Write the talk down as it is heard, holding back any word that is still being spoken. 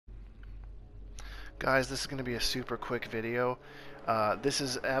Guys, this is going to be a super quick video. This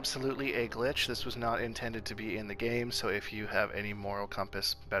is absolutely a glitch. This was not intended to be in the game, so if you have any moral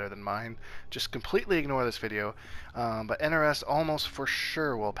compass better than mine, just completely ignore this video. But NRS almost for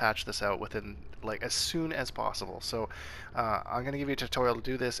sure will patch this out within, like, as soon as possible. So I'm going to give you a tutorial to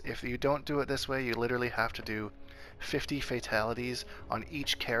do this. If you don't do it this way, you literally have to do 50 fatalities on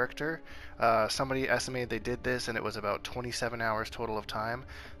each character. Somebody estimated they did this and it was about 27 hours total of time,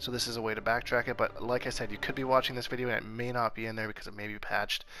 so this is a way to backtrack it. But like I said, you could be watching this video and it may not be in there because it may be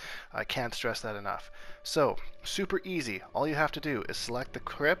patched. I can't stress that enough. So super easy. All you have to do is select the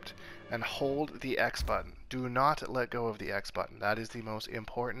Krypt and hold the X button. Do not let go of the X button. That is the most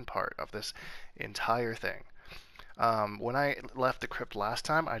important part of this entire thing. When I left the Krypt last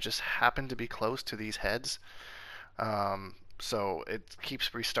time, I just happened to be close to these heads. So it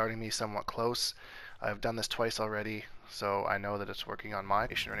keeps restarting me somewhat close. I've done this twice already, so I know that it's working on my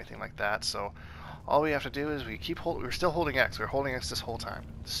station or anything like that. So all we have to do is we're still holding X. We're holding X this whole time.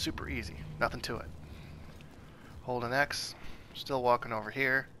 It's super easy, nothing to it. Holding X, still walking over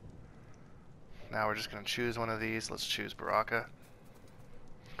here. Now we're just gonna choose one of these. Let's choose Baraka,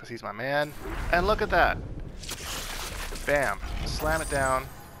 because he's my man. And look at that! Bam! Slam it down.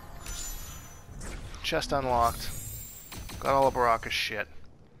 Chest unlocked. Got all of Baraka's shit.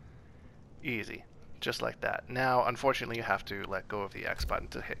 Easy. Just like that. Now, unfortunately, you have to let go of the X button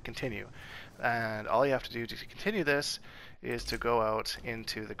to hit continue. And all you have to do to continue this is to go out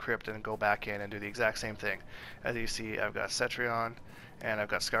into the Krypt and go back in and do the exact same thing. As you see, I've got Cetrion and I've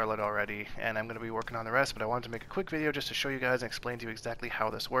got Scarlet already, and I'm going to be working on the rest, but I wanted to make a quick video just to show you guys and explain to you exactly how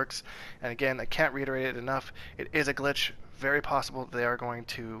this works. And again, I can't reiterate it enough. It is a glitch. Very possible they are going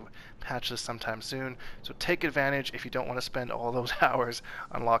to patch this sometime soon, so take advantage if you don't want to spend all those hours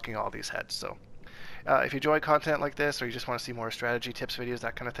unlocking all these heads. So if you enjoy content like this, or you just want to see more strategy tips videos,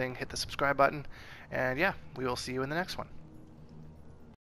 that kind of thing, hit the subscribe button, and yeah, we will see you in the next one.